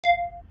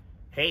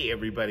Hey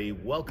everybody,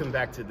 welcome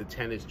back to the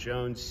Tennis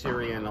Jones.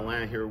 Siri and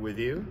Alain here with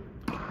you.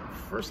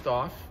 First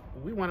off,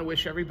 we want to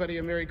wish everybody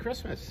a Merry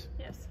Christmas.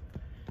 Yes.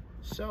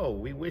 So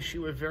we wish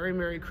you a very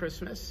Merry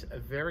Christmas, a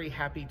very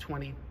happy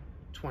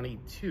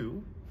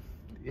 2022.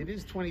 It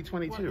is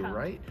 2022,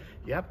 right?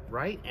 Yep,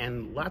 right.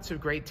 And lots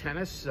of great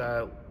tennis,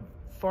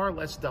 far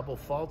less double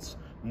faults,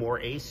 more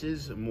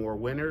aces, more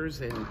winners,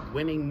 and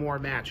winning more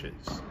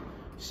matches.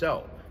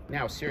 So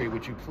now, Siri,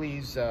 would you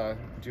please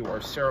do our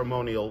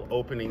ceremonial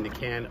opening the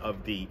can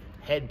of the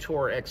Head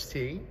Tour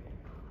XT?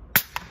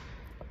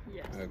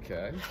 Yes.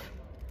 Okay.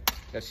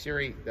 Now,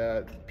 Siri,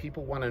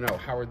 people want to know,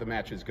 how are the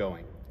matches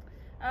going?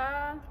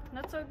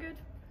 Not so good,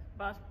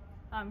 but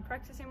I'm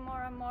practicing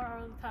more and more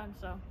all the time,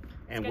 so it's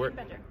and getting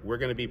better. We're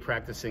going to be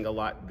practicing a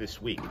lot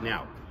this week.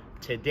 Now,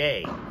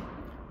 today,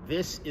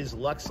 this is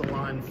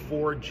Luxilon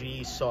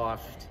 4G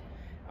Soft.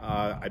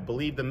 I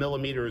believe the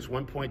millimeter is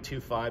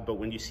 1.25, but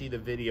when you see the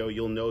video,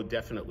 you'll know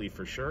definitely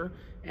for sure.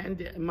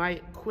 And my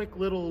quick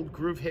little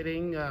groove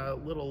hitting,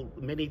 little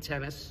mini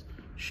tennis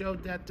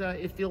showed that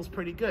it feels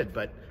pretty good,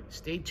 but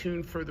stay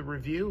tuned for the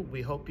review.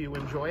 We hope you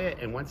enjoy it.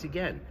 And once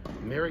again,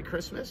 Merry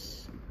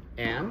Christmas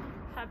and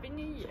Happy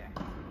New Year.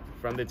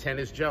 From the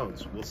Tennis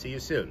Jones. We'll see you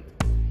soon.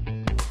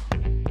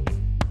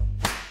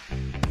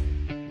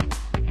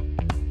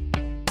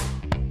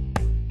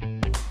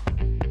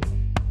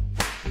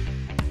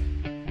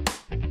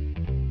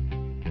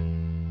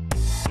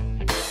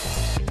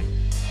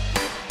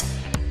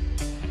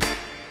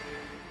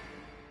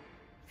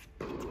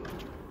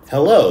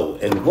 Hello,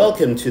 and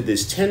welcome to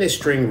this tennis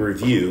string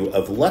review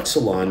of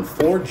Luxilon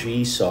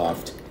 4G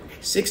Soft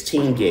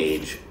 16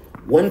 gauge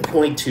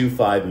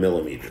 1.25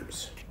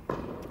 millimeters.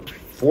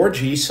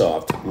 4G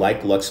Soft,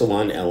 like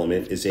Luxilon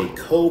Element, is a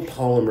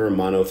copolymer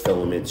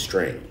monofilament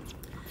string.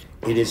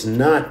 It is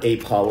not a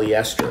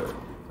polyester.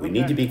 We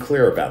need to be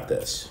clear about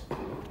this.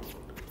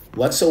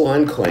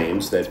 Luxilon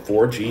claims that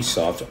 4G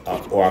Soft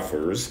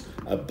offers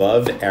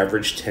above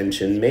average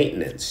tension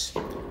maintenance.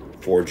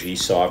 4G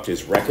Soft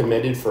is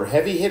recommended for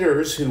heavy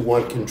hitters who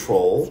want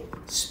control,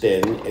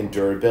 spin, and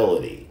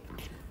durability.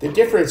 The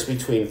difference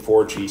between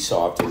 4G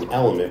Soft and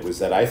Element was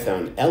that I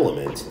found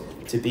Element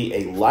to be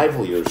a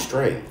livelier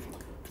string.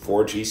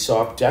 4G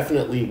Soft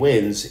definitely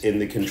wins in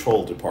the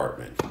control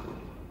department.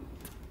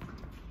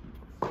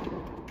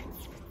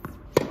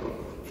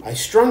 I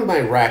strung my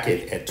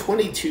racket at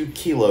 22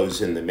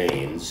 kilos in the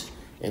mains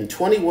and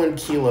 21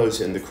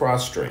 kilos in the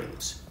cross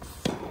strings.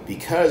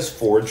 Because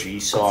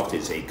 4G Soft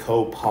is a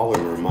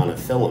copolymer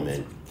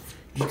monofilament,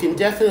 you can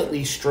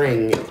definitely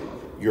string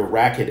your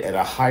racket at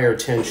a higher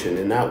tension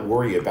and not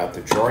worry about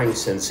the jarring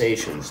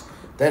sensations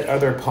that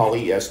other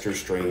polyester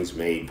strings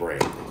may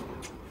bring.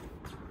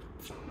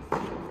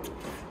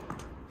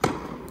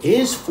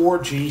 Is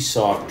 4G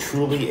Soft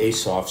truly a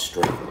soft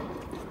string?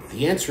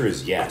 The answer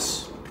is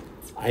yes.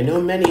 I know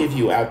many of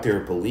you out there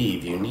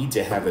believe you need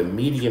to have a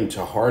medium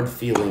to hard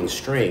feeling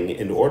string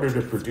in order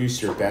to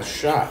produce your best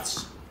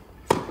shots.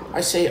 I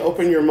say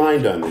open your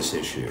mind on this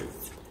issue.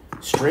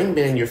 String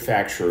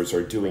manufacturers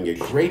are doing a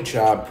great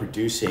job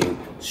producing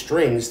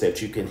strings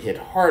that you can hit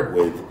hard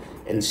with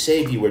and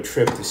save you a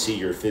trip to see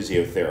your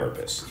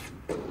physiotherapist.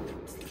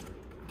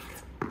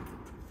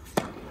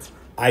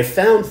 I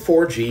found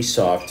 4G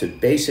Soft to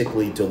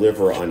basically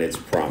deliver on its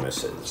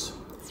promises.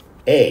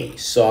 A,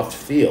 soft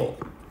feel.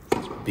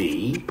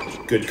 B,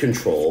 good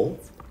control.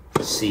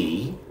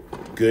 C,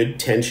 good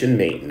tension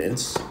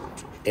maintenance.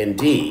 And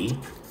D,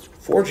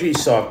 4G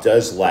Soft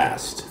does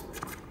last.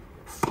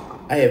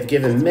 I have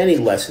given many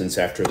lessons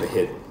after the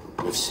hit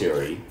with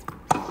Siri.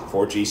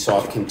 4G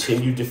Soft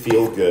continued to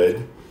feel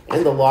good,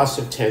 and the loss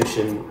of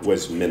tension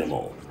was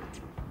minimal.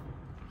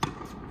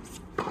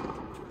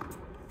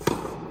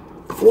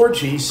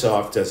 4G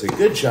Soft does a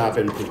good job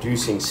in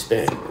producing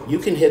spin. You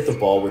can hit the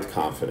ball with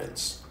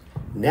confidence.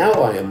 Now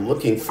I am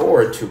looking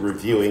forward to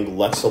reviewing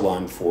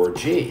Luxilon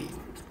 4G.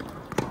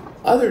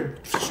 Other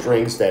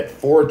strings that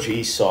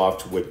 4G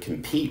Soft would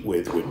compete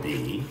with would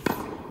be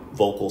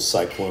Vocal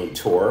Cyclone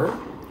Tour,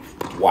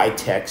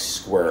 YTEX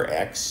Square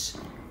X,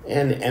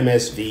 and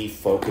MSV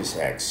Focus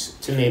X,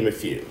 to name a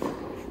few.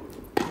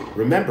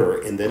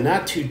 Remember, in the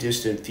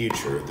not-too-distant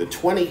future, the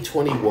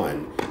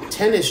 2021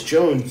 Tennis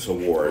Jones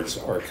Awards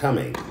are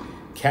coming.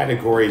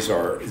 Categories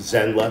are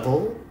Zen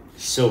Level,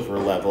 Silver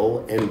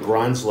Level, and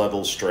Bronze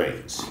Level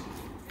strings.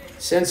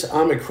 Since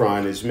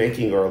Omicron is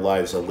making our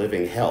lives a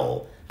living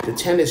hell, the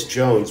Tennis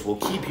Jones will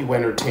keep you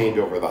entertained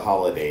over the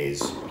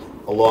holidays,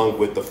 along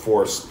with the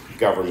forced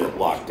government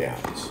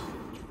lockdowns.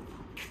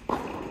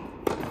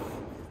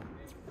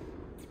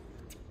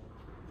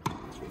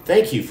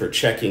 Thank you for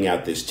checking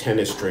out this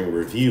tennis string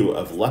review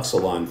of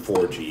Luxilon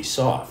 4G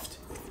Soft.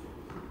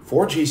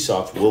 4G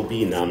Soft will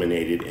be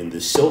nominated in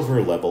the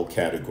Silver Level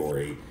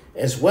category,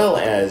 as well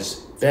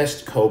as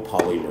Best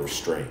Copolymer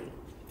String.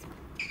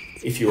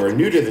 If you are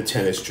new to the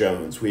Tennis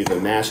Jones, we have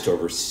amassed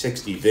over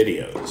 60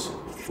 videos.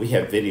 We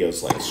have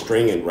videos like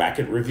string and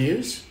racket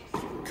reviews,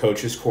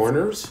 coaches'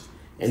 corners,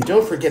 and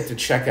don't forget to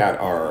check out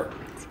our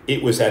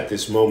It Was At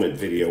This Moment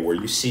video where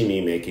you see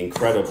me make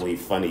incredibly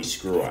funny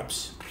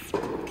screw-ups.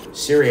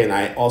 Siri and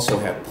I also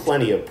have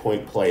plenty of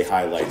point play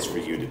highlights for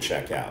you to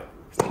check out.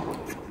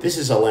 This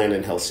is Alan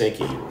in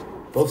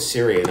Helsinki. Both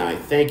Siri and I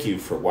thank you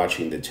for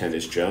watching the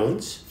Tennis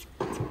Jones.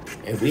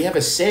 And we have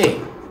a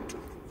saying.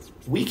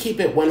 We keep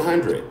it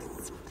 100.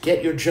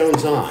 Get your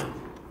Jones on.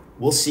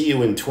 We'll see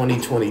you in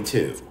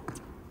 2022.